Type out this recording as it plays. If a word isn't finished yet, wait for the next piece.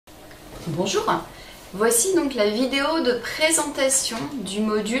Bonjour, voici donc la vidéo de présentation du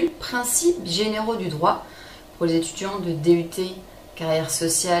module Principes généraux du droit pour les étudiants de DUT Carrières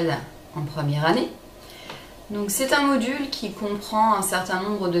sociales en première année. Donc c'est un module qui comprend un certain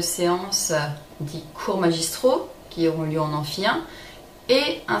nombre de séances dits cours magistraux qui auront lieu en amphi 1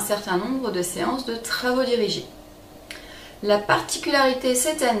 et un certain nombre de séances de travaux dirigés. La particularité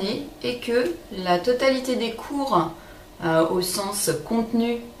cette année est que la totalité des cours au sens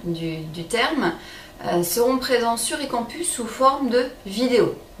contenu du terme, seront présents sur eCampus sous forme de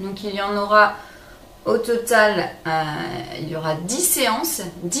vidéo. Donc il y en aura au total, il y aura 10 séances,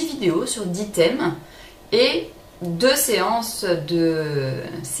 10 vidéos sur 10 thèmes et 2 séances de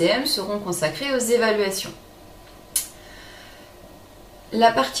CM seront consacrées aux évaluations.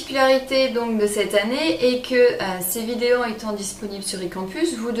 La particularité donc de cette année est que ces vidéos étant disponibles sur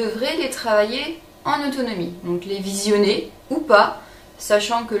eCampus, vous devrez les travailler en autonomie, donc les visionner ou pas,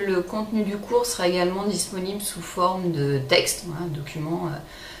 sachant que le contenu du cours sera également disponible sous forme de texte,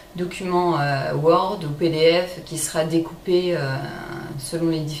 document Word ou PDF qui sera découpé selon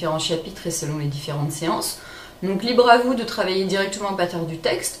les différents chapitres et selon les différentes séances. Donc libre à vous de travailler directement à partir du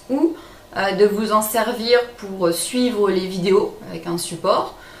texte ou de vous en servir pour suivre les vidéos avec un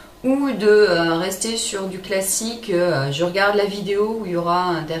support, ou de rester sur du classique, je regarde la vidéo où il y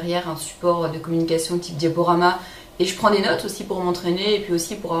aura derrière un support de communication type diaporama et je prends des notes aussi pour m'entraîner et puis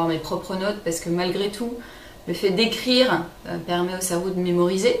aussi pour avoir mes propres notes parce que malgré tout, le fait d'écrire permet au cerveau de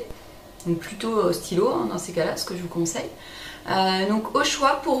mémoriser, donc plutôt au stylo dans ces cas-là, ce que je vous conseille. Donc au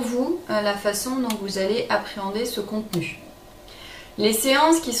choix pour vous, la façon dont vous allez appréhender ce contenu. Les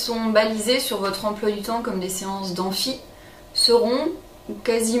séances qui sont balisées sur votre emploi du temps comme des séances d'amphi seront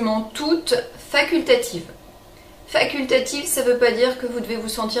quasiment toutes facultatives. Facultative, ça ne veut pas dire que vous devez vous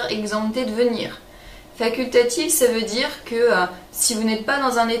sentir exempté de venir. Facultative, ça veut dire que si vous n'êtes pas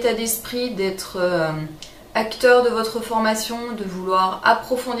dans un état d'esprit d'être acteur de votre formation, de vouloir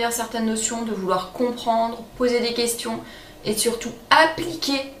approfondir certaines notions, de vouloir comprendre, poser des questions et surtout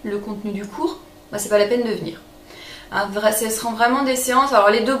appliquer le contenu du cours, c'est pas la peine de venir. Ce seront vraiment des séances, alors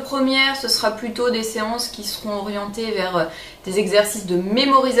les 2 premières ce sera plutôt des séances qui seront orientées vers des exercices de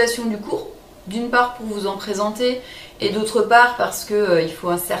mémorisation du cours, d'une part pour vous en présenter et d'autre part parce qu'il faut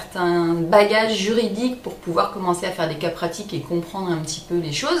un certain bagage juridique pour pouvoir commencer à faire des cas pratiques et comprendre un petit peu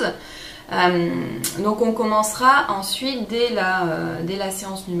les choses. Donc on commencera ensuite dès la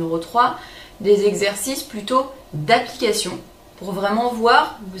séance numéro 3 des exercices plutôt d'application pour vraiment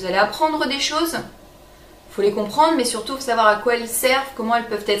voir, vous allez apprendre des choses. Il faut les comprendre, mais surtout savoir à quoi elles servent, comment elles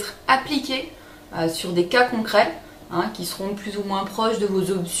peuvent être appliquées sur des cas concrets, qui seront plus ou moins proches de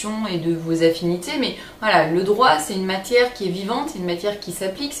vos options et de vos affinités. Mais voilà, le droit, c'est une matière qui est vivante, c'est une matière qui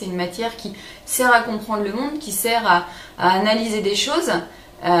s'applique, c'est une matière qui sert à comprendre le monde, qui sert à analyser des choses.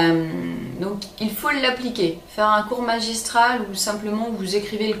 Donc il faut l'appliquer. Faire un cours magistral où simplement vous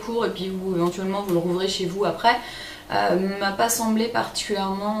écrivez le cours et puis vous, éventuellement vous le rouvrez chez vous après, m'a pas semblé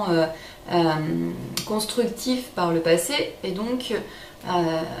particulièrement constructif par le passé et donc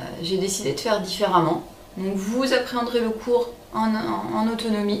j'ai décidé de faire différemment. Donc vous appréhenderez le cours en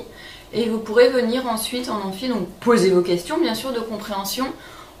autonomie et vous pourrez venir ensuite en amphi, donc poser vos questions bien sûr de compréhension.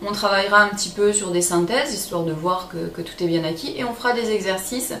 On travaillera un petit peu sur des synthèses histoire de voir que tout est bien acquis et on fera des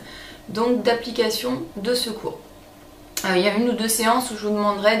exercices donc d'application de ce cours. Il y a 1 ou 2 séances où je vous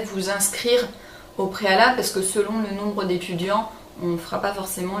demanderai de vous inscrire au préalable parce que selon le nombre d'étudiants on ne fera pas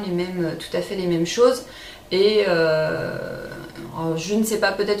forcément tout à fait les mêmes choses et je ne sais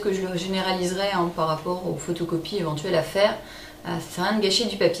pas, peut-être que je le généraliserai par rapport aux photocopies éventuelles à faire, ça ne sert à rien de gâcher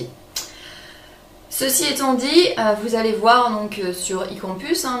du papier. Ceci étant dit, vous allez voir donc sur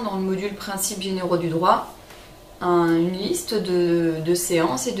eCampus, dans le module Principes généraux du droit, une liste de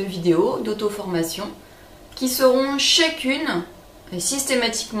séances et de vidéos d'auto-formation qui seront chacune et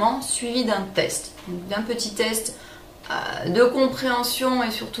systématiquement suivies d'un test, d'un petit test de compréhension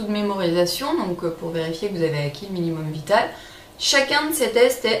et surtout de mémorisation, donc pour vérifier que vous avez acquis le minimum vital. Chacun de ces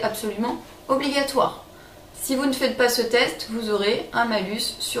tests est absolument obligatoire. Si vous ne faites pas ce test, vous aurez un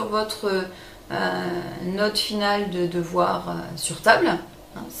malus sur votre note finale de devoir sur table.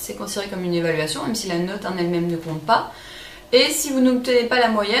 C'est considéré comme une évaluation, même si la note en elle-même ne compte pas. Et si vous n'obtenez pas la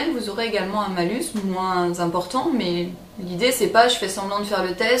moyenne, vous aurez également un malus moins important, mais l'idée c'est pas je fais semblant de faire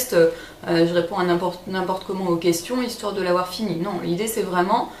le test, je réponds à n'importe comment aux questions histoire de l'avoir fini. Non, l'idée c'est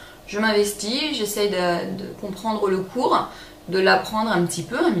vraiment je m'investis, j'essaye de comprendre le cours, de l'apprendre un petit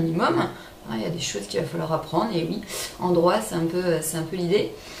peu, un minimum. Il y a des choses qu'il va falloir apprendre, et oui, en droit c'est un peu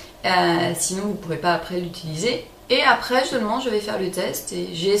l'idée. Sinon vous ne pourrez pas après l'utiliser. Et après seulement je vais faire le test et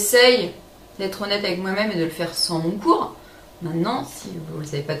j'essaye d'être honnête avec moi-même et de le faire sans mon cours. Maintenant, si vous ne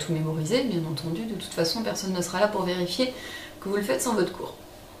savez pas tout mémoriser, bien entendu, de toute façon, personne ne sera là pour vérifier que vous le faites sans votre cours.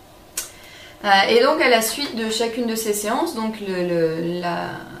 Et donc, à la suite de chacune de ces séances, donc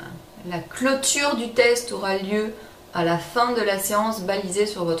la clôture du test aura lieu à la fin de la séance balisée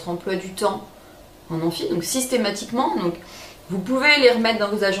sur votre emploi du temps en amphi, donc systématiquement. Donc, vous pouvez les remettre dans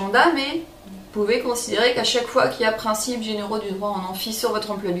vos agendas, mais vous pouvez considérer qu'à chaque fois qu'il y a principes généraux du droit en amphi sur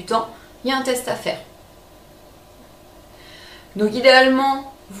votre emploi du temps, il y a un test à faire. Donc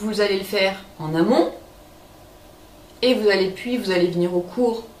idéalement, vous allez le faire en amont, et vous allez venir au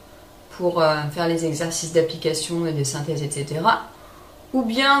cours pour faire les exercices d'application et de synthèse, etc. Ou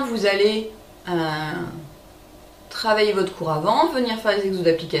bien vous allez travailler votre cours avant, venir faire les exos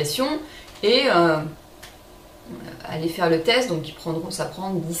d'application et aller faire le test, donc ça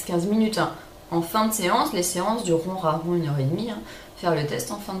prend 10-15 minutes. Hein. En fin de séance, les séances dureront rarement 1h30, hein. Faire le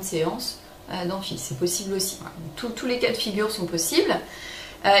test en fin de séance d'amphi, c'est possible aussi. Tous les cas de figure sont possibles.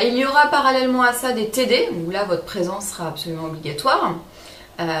 Il y aura parallèlement à ça des TD, où là votre présence sera absolument obligatoire.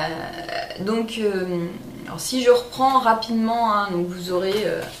 Alors si je reprends rapidement, hein, donc vous aurez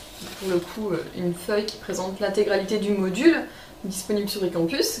pour le coup une feuille qui présente l'intégralité du module disponible sur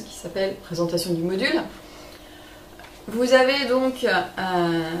eCampus, qui s'appelle Présentation du module. Vous avez donc,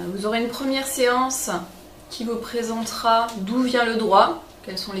 vous aurez une première séance qui vous présentera d'où vient le droit,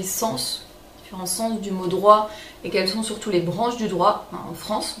 quels sont les sens, différents sens du mot droit, et quelles sont surtout les branches du droit hein, en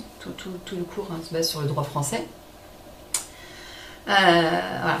France. Tout le cours hein, se base sur le droit français.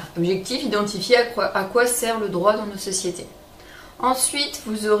 Voilà. Objectif, identifier à quoi sert le droit dans nos sociétés. Ensuite,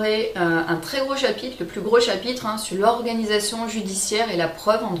 vous aurez un très gros chapitre, le plus gros chapitre, hein, sur l'organisation judiciaire et la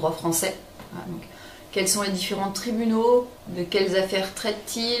preuve en droit français. Voilà, donc, quels sont les différents tribunaux, de quelles affaires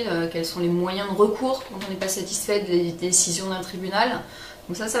traitent-ils, quels sont les moyens de recours quand on n'est pas satisfait des décisions d'un tribunal.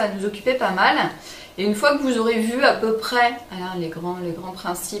 Donc ça va nous occuper pas mal. Et une fois que vous aurez vu à peu près hein, les grands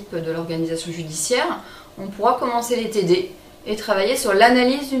principes de l'organisation judiciaire, on pourra commencer les TD et travailler sur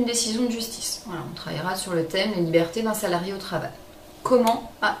l'analyse d'une décision de justice. Voilà, on travaillera sur le thème les libertés d'un salarié au travail.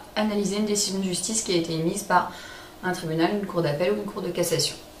 Comment analyser une décision de justice qui a été émise par un tribunal, une cour d'appel ou une cour de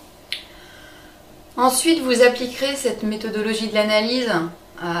cassation. Ensuite, vous appliquerez cette méthodologie de l'analyse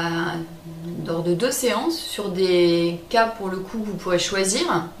lors de 2 séances sur des cas pour le coup que vous pourrez choisir,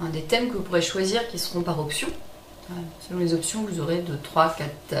 hein, des thèmes que vous pourrez choisir qui seront par option. Selon les options, vous aurez de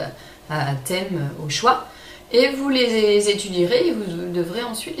 3-4 thèmes au choix. Et vous les étudierez et vous devrez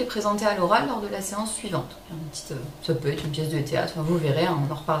ensuite les présenter à l'oral lors de la séance suivante. Ça peut être une pièce de théâtre, vous verrez,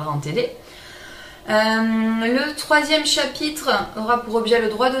 on en reparlera en TD. Le 3e chapitre aura pour objet le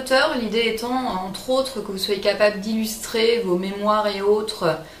droit d'auteur, l'idée étant, entre autres, que vous soyez capable d'illustrer vos mémoires et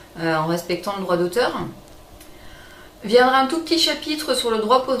autres en respectant le droit d'auteur. Viendra un tout petit chapitre sur le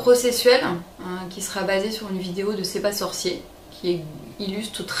droit processuel, qui sera basé sur une vidéo de C'est pas sorcier, qui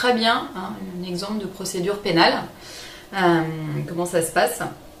illustre très bien un exemple de procédure pénale, comment ça se passe.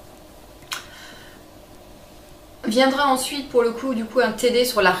 Viendra ensuite pour le coup un TD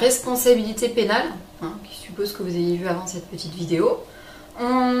sur la responsabilité pénale, qui suppose que vous ayez vu avant cette petite vidéo.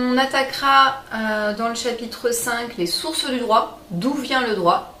 On attaquera dans le chapitre 5 les sources du droit, d'où vient le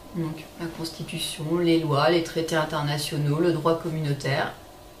droit, donc la Constitution, les lois, les traités internationaux, le droit communautaire,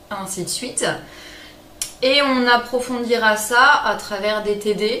 ainsi de suite. Et on approfondira ça à travers des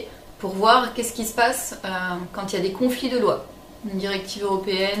TD pour voir qu'est-ce qui se passe quand il y a des conflits de lois. Une directive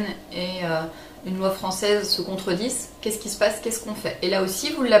européenne et une loi française se contredisent, qu'est-ce qui se passe, qu'est-ce qu'on fait? Et là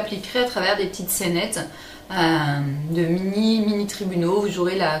aussi, vous l'appliquerez à travers des petites scénettes de mini-tribunaux. Vous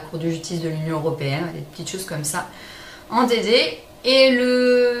aurez la Cour de justice de l'Union européenne, des petites choses comme ça, en TD. Et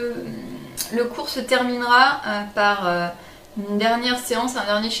le cours se terminera par une dernière séance, un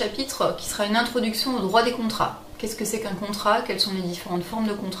dernier chapitre qui sera une introduction au droit des contrats. Qu'est-ce que c'est qu'un contrat? Quelles sont les différentes formes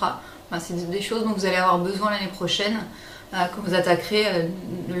de contrats? C'est des choses dont vous allez avoir besoin l'année prochaine, quand vous attaquerez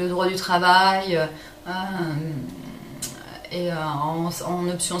le droit du travail, et en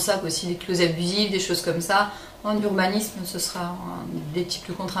option SAP aussi des clauses abusives, des choses comme ça. En urbanisme, ce sera des types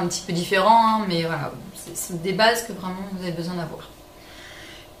de contrats un petit peu différents, mais voilà, c'est des bases que vraiment vous avez besoin d'avoir.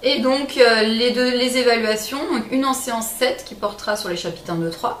 Et donc les évaluations, donc une en séance 7 qui portera sur les chapitres 1, 2,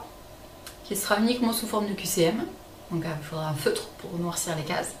 3, qui sera uniquement sous forme de QCM, donc il faudra un feutre pour noircir les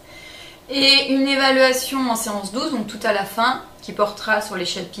cases. Et une évaluation en séance 12, donc tout à la fin, qui portera sur les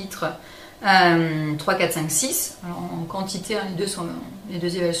chapitres 3, 4, 5, 6. Alors en quantité, les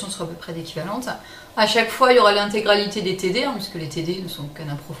deux évaluations seront à peu près équivalentes. À chaque fois, il y aura l'intégralité des TD, puisque les TD ne sont qu'un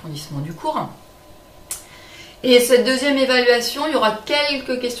approfondissement du cours. Et cette deuxième évaluation, il y aura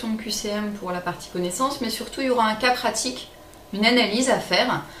quelques questions de QCM pour la partie connaissance, mais surtout il y aura un cas pratique, une analyse à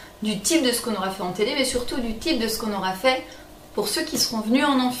faire du type de ce qu'on aura fait en TD, mais surtout du type de ce qu'on aura fait pour ceux qui seront venus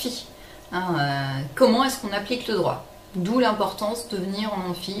en amphi. Comment est-ce qu'on applique le droit? D'où l'importance de venir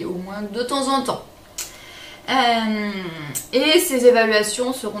en amphi au moins de temps en temps. Et ces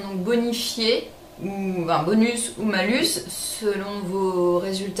évaluations seront donc bonifiées, ou bonus ou malus, selon vos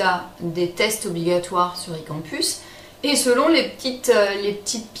résultats des tests obligatoires sur eCampus et selon les petites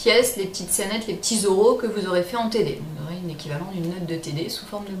pièces, les petites scénettes, les petits oraux que vous aurez fait en TD. Vous aurez une équivalent d'une note de TD sous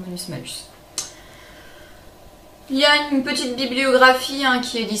forme de bonus-malus. Il y a une petite bibliographie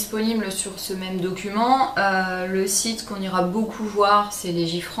qui est disponible sur ce même document. Le site qu'on ira beaucoup voir, c'est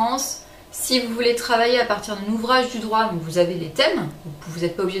Légifrance. Si vous voulez travailler à partir d'un ouvrage du droit, donc vous avez les thèmes, vous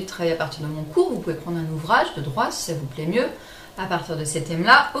n'êtes pas obligé de travailler à partir de mon cours, vous pouvez prendre un ouvrage de droit si ça vous plaît mieux, à partir de ces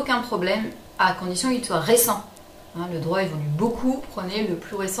thèmes-là, aucun problème, à condition qu'il soit récent. Le droit évolue beaucoup, prenez le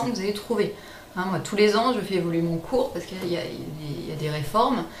plus récent que vous allez trouver. Moi, tous les ans, je fais évoluer mon cours parce qu'il y a des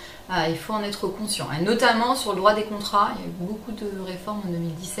réformes, il faut en être conscient. Et notamment sur le droit des contrats, il y a eu beaucoup de réformes en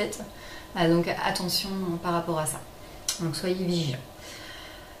 2017, donc attention par rapport à ça. Donc soyez vigilants.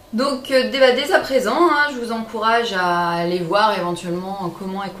 Donc dès à présent, je vous encourage à aller voir éventuellement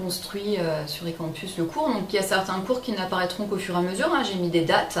comment est construit sur eCampus le cours. Donc il y a certains cours qui n'apparaîtront qu'au fur et à mesure. J'ai mis des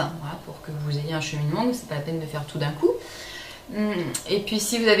dates pour que vous ayez un cheminement, c'est pas la peine de faire tout d'un coup. Et puis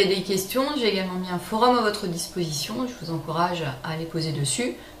si vous avez des questions, j'ai également mis un forum à votre disposition. Je vous encourage à les poser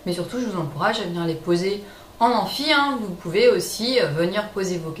dessus, mais surtout je vous encourage à venir les poser en amphi. Vous pouvez aussi venir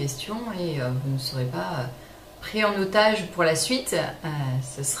poser vos questions et vous ne serez pas pris en otage pour la suite,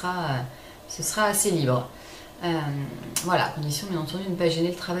 ce sera assez libre. Voilà, à condition bien entendu de ne pas gêner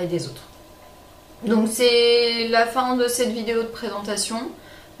le travail des autres. Donc c'est la fin de cette vidéo de présentation.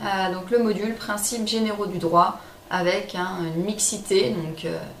 Donc le module Principes généraux du droit avec une mixité, donc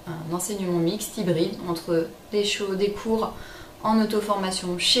un enseignement mixte, hybride, entre des cours en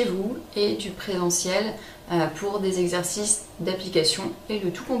auto-formation chez vous et du présentiel pour des exercices d'application et le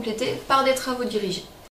tout complété par des travaux dirigés.